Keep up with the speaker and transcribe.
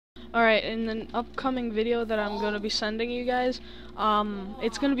Alright, in the upcoming video that I'm going to be sending you guys,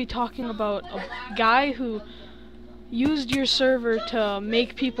 it's going to be talking about a guy who used your server to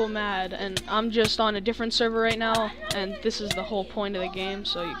make people mad, and I'm just on a different server right now, and this is the whole point of the game,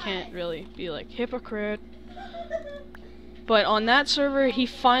 so you can't really be like, hypocrite. But on that server, he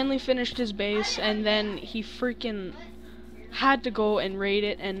finally finished his base, and then he freaking had to go and raid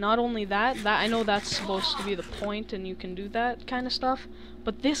it, and not only that, I know that's supposed to be the point, and you can do that kind of stuff,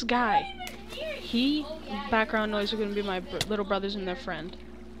 but this guy, background noise are going to be my little brothers and their friend,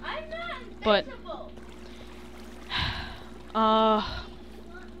 but,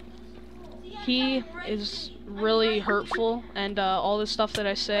 he is really hurtful, and, all the stuff that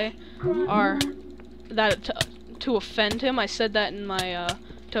I say are, to offend him. I said that in my,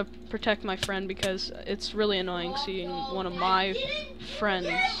 to protect my friend, because it's really annoying seeing one of my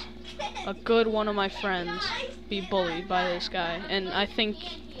friends, a good one of my friends, be bullied by this guy, and I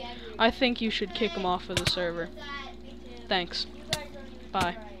think you should kick him off of the server. Thanks.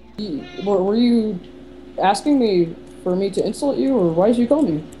 Bye. Were you asking me for me to insult you, or why did you call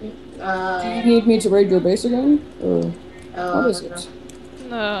me? Do you need me to raid your base again, or what is it?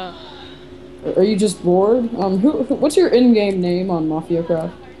 Are you just bored? What's your in-game name on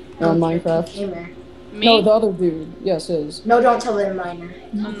MafiaCraft? On Minecraft? Me? No, the other dude. Yes, his. No, don't tell him minor.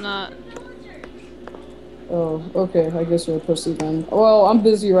 I'm not. Oh, okay. I guess you're a pussy then. Well, I'm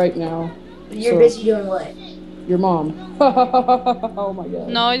busy right now. You're busy doing what? Your mom. Oh my god.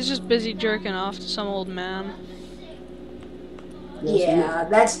 No, he's just busy jerking off to some old man. Yes, yeah,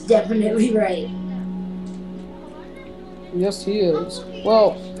 that's definitely right. Yes, he is.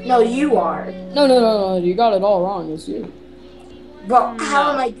 Well. No, you are. No. You got it all wrong. It's you. But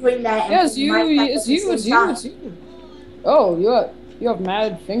how am I doing that? Yes, it's you. Oh, you have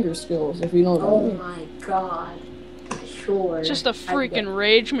mad finger skills, if you know what I mean. Oh my god. Sure. Just a freaking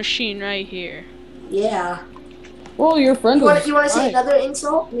rage machine right here. Yeah. Well, your friend You want to say another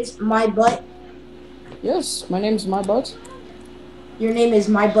insult? Miss My Butt? Yes, my name's My Butt. Your name is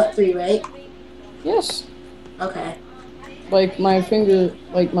My Butt 3, right? Yes. Okay. Like my fingers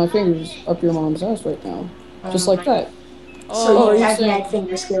up your mom's ass right now. Just like that. So you have mad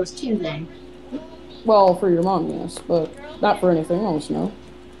finger skills too, then? Well, for your mom, yes, but not for anything else, no.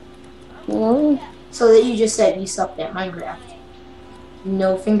 No, really? So that you just said you sucked at Minecraft.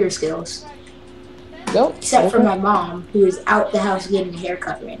 No finger skills. Yep. Except for my mom, who is out the house getting a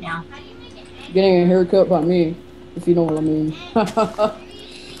haircut right now. Getting a haircut by me, if you know what I mean.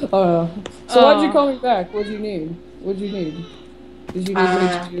 So why'd you call me back? What'd you need? Did you need me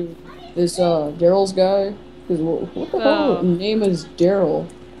to do this, Daryl's guy? Because what the hell name is Daryl?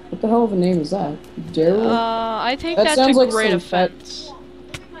 What the hell of a name is that? Daryl? I take that sounds to like great offense.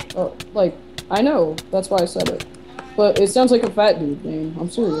 Like, I know, that's why I said it. But it sounds like a fat dude name, I'm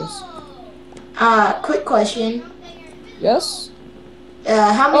serious. Quick question. Yes?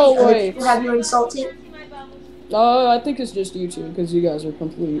 How many other people have you insulted? I think it's just you two, because you guys are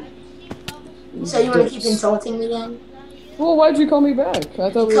complete. So you want to keep insulting me then? Well, why'd you call me back? I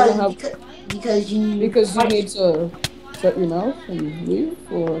thought we were gonna have... Because you need to shut your mouth and leave,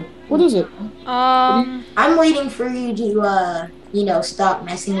 or... What is it? I'm waiting for you to, you know, stop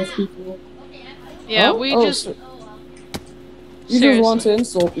messing with people. Yeah, You just want to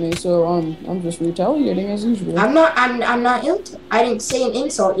insult me, so I'm just retaliating as usual. I'm not I didn't say an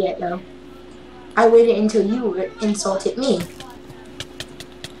insult yet, though. I waited until you insulted me.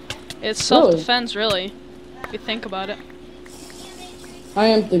 It's self-defense, really, if you think about it. I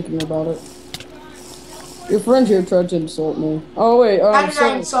am thinking about it. Your friend here tried to insult me. Oh wait, how did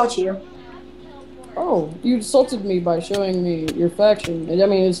I insult you? Oh, you insulted me by showing me your faction. I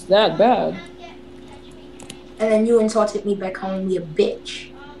mean, it's that bad. And then you insulted me by calling me a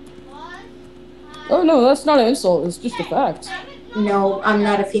bitch. Oh no, that's not an insult. It's just a fact. No, I'm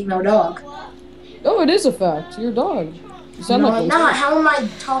not a female dog. Oh, it is a fact. You're a dog. You sound like I'm not. How am I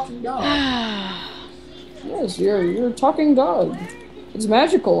talking dog? Yes, you're a talking dog. It's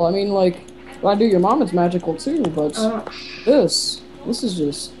magical. I mean, like, when I do your mom, it's magical too. But this is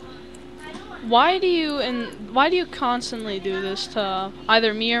just. Why do you constantly do this to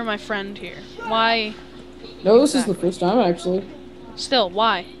either me or my friend here? Why? No, this is the first time actually. Still,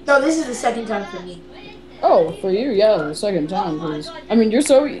 why? No, this is the second time for me. Oh, for you, yeah, the second time. Cause I mean, you're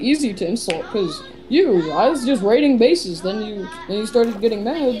so easy to insult. Cause I was just raiding bases. Then you started getting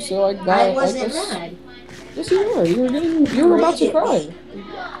mad. So I wasn't mad. Yes, you were. You were about to cry.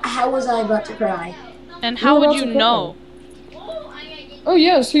 How was I about to cry? And how would you know? Oh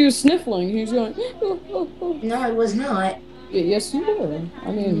yes, he was sniffling. He was going. No, I was not. Yes, you were.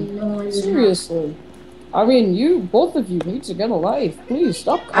 I mean, no, seriously. I mean, both of you need to get a life. Please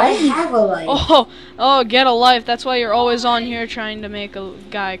stop I crying. have a life. Oh, get a life. That's why you're always on here trying to make a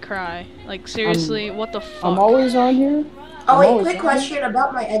guy cry. Like, seriously, what the fuck? I'm always on here. Oh wait, quick question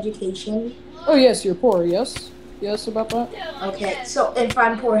about my education. Oh yes, you're poor. Yes, yes about that. Okay, so if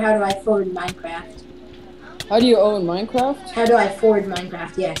I'm poor, how do I afford Minecraft? How do you own Minecraft? How do I afford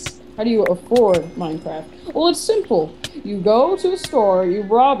Minecraft? Yes. How do you afford Minecraft? Well, it's simple. You go to the store, you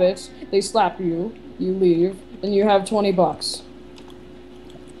rob it, they slap you, you leave, and you have 20 bucks.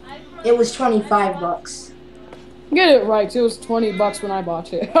 It was 25 bucks. Get it right. It was 20 bucks when I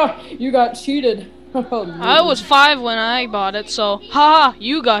bought it. You got cheated. I was 5 when I bought it, so haha,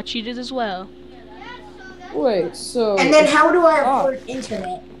 you got cheated as well. Wait, so... And then how do I afford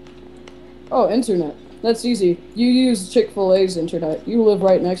internet? Oh, internet. That's easy. You use Chick-fil-A's internet. You live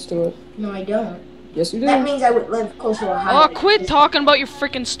right next to it. No, I don't. Yes, you do. That means I would live close to a highway. Oh, quit talking about your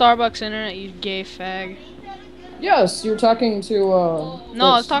freaking Starbucks internet, you gay fag. Yes, you're talking to, No,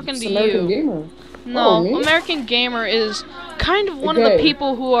 I was talking to American you. Gamer. No, Oh, me? American Gamer is kind of one of the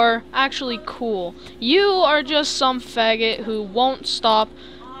people who are actually cool. You are just some faggot who won't stop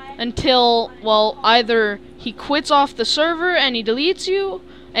until, well, either he quits off the server and he deletes you,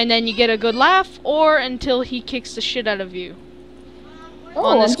 and then you get a good laugh, or until he kicks the shit out of you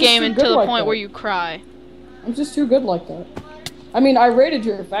on this game until the point where you cry. I'm just too good like that. I mean, I raided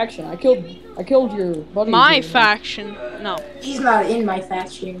your faction. I killed your buddy. My faction? No. He's not in my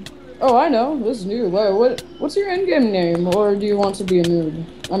faction. Oh, I know. This is new. What's your in-game name, or do you want to be a noob?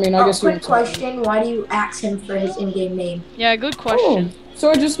 I mean, I guess you. Quick question: why do you ask him for his in-game name? Yeah, good question. Oh, so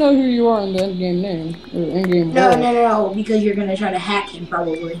I just know who you are in the in-game name, or in-game. No, because you're gonna try to hack him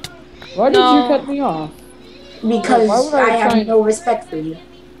probably. Why did you cut me off? Because I have no respect for you.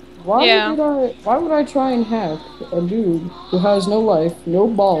 Why would I try and hack a dude who has no life, no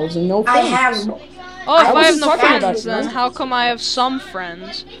balls, and no friends? I have. Oh, if I have no talking about friends, you. then how come I have some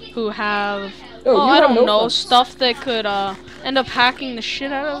friends who have, Oh, I have don't no know, friends. stuff that could end up hacking the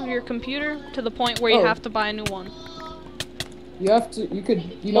shit out of your computer to the point where you have to buy a new one. You know how to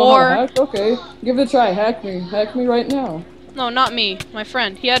hack? Okay, give it a try. Hack me right now. No, not me, my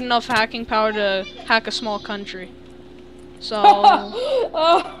friend. He had enough hacking power to hack a small country. So Oh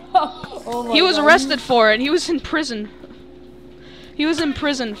my he was God. arrested for it. He was in prison. He was in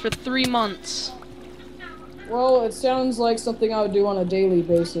prison for 3 months. Well, it sounds like something I would do on a daily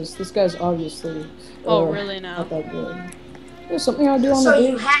basis. This guy's obviously Really now? not that good. It's something I would do on a So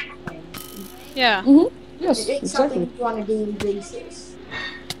daily. you hack him. Yeah. Yes, It's something you do on a daily basis.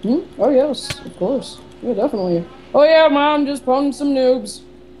 Oh yes, of course. Yeah, definitely. Oh yeah, Mom, just pwned some noobs.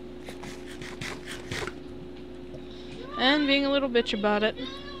 And being a little bitch about it.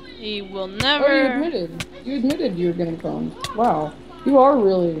 He will never... Oh, you admitted you were getting pwned. Wow. You are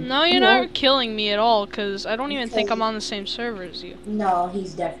really... No, you're not killing me at all, because I don't even think I'm on the same server as you. No,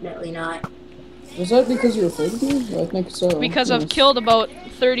 he's definitely not. Was that because you're afraid of me? I think so. Because I've killed about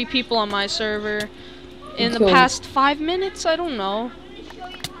 30 people on my server in the past 5 minutes, I don't know.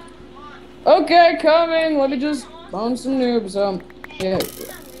 Okay, coming! Let me just pwn some noobs. Yeah.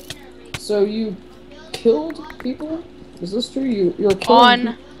 So you killed people? Is this true? You're killing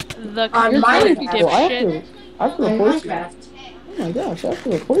On the You're killing people. I dipshit. have to report you. Oh my gosh, I have to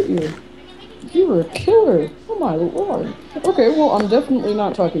report you. You were a killer. Oh my lord. Okay, well, I'm definitely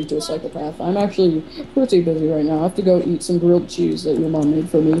not talking to a psychopath. I'm actually pretty busy right now. I have to go eat some grilled cheese that your mom made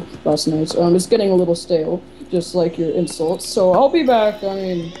for me last night. It's getting a little stale, just like your insults. So I'll be back. I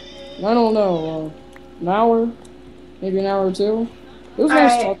mean, I don't know, an hour? Maybe an hour or two? It was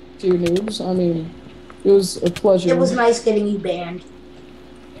nice talking to you, noobs. I mean, it was a pleasure. It was nice getting you banned.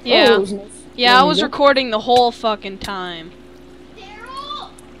 Yeah. Oh, it was nice. Yeah, I was recording the whole fucking time.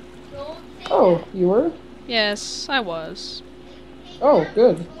 Oh, you were? Yes, I was. Oh,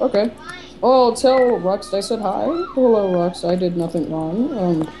 good. Okay. Well, tell Rux I said hi. Hello, Rux. I did nothing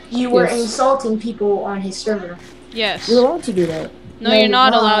wrong. You were insulting people on his server. Yes. You're allowed to do that. No, you're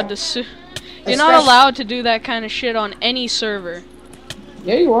not allowed to You're not allowed to do that kind of shit on any server.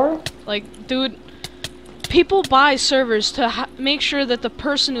 Yeah, you are. Like, dude, people buy servers to make sure that the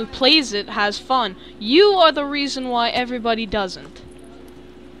person who plays it has fun. You are the reason why everybody doesn't.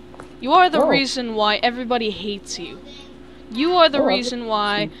 You are the reason why everybody hates you. You are the reason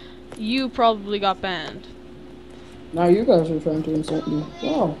why you probably got banned. Now you guys are trying to insult me.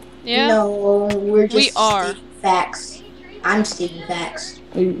 Wow. Yeah? No, we're just stating facts. I'm stating facts.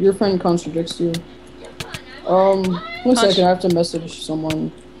 Hey, your friend contradicts you. One second, I have to message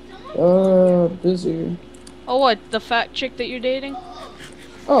someone. Busy. Oh, what? The fat chick that you're dating?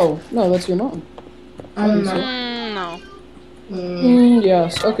 Oh, no, that's your mom. No.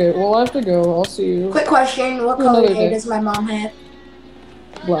 Yes. Okay. Well, I have to go. I'll see you Quick question: what color another hair day. does my mom have?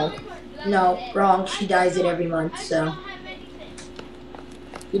 Black. No, wrong. She dyes it every month. So.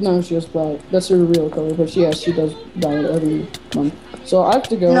 No, she has black. That's her real color, but yes, she does dye it every month. So I have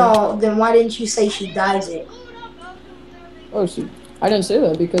to go. No, then why didn't you say she dyes it? Oh, shoot. I didn't say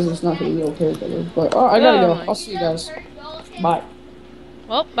that because it's not her real hair color. But I gotta Oh go. my. I'll see you guys. Bye.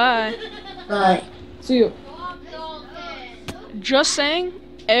 Well, bye. Bye. See you. Just saying,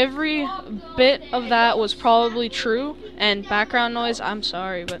 every bit of that was probably true, and background noise, I'm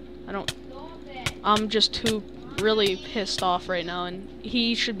sorry, but I'm just too really pissed off right now, and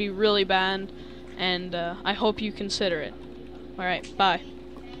he should be really banned, and I hope you consider it. Alright, bye.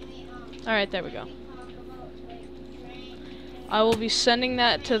 Alright, there we go. I will be sending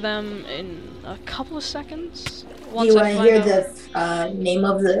that to them in a couple of seconds. Do you want to hear the name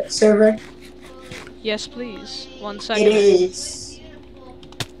of the server? Yes, please. 1 It second. is.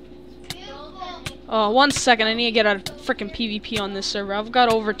 Oh, 1 second. I need to get a freaking PvP on this server. I've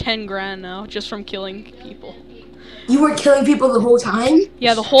got over 10 grand now just from killing people. You were killing people the whole time?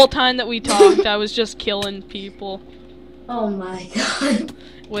 Yeah, the whole time that we talked, I was just killing people. Oh my god.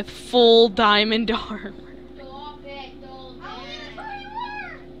 With full diamond armor.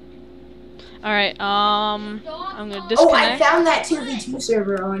 Alright, I'm gonna disconnect. Oh, I found that 2v2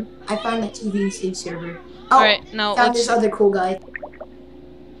 server on. I found that 2v2 server. Oh, alright, now found let's this other cool guy.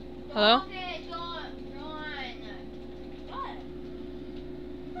 Hello?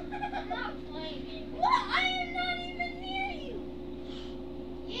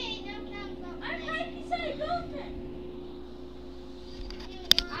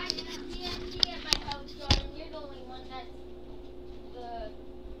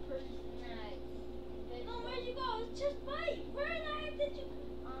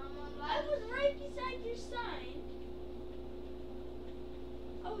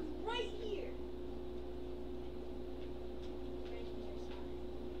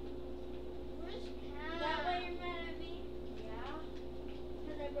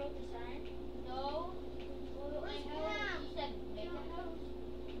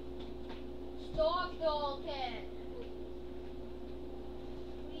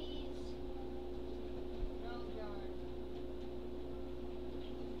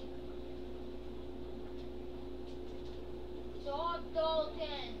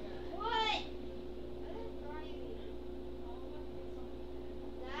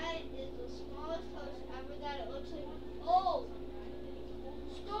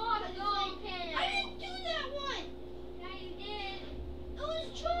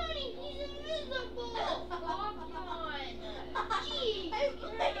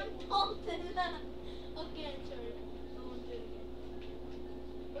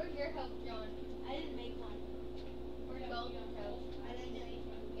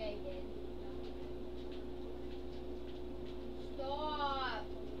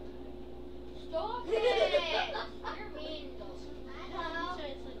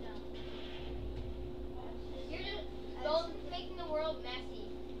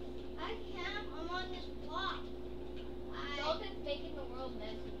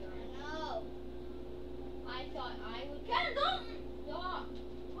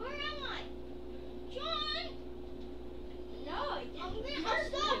 Where am I? John! No, I'm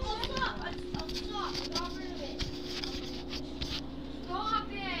stop.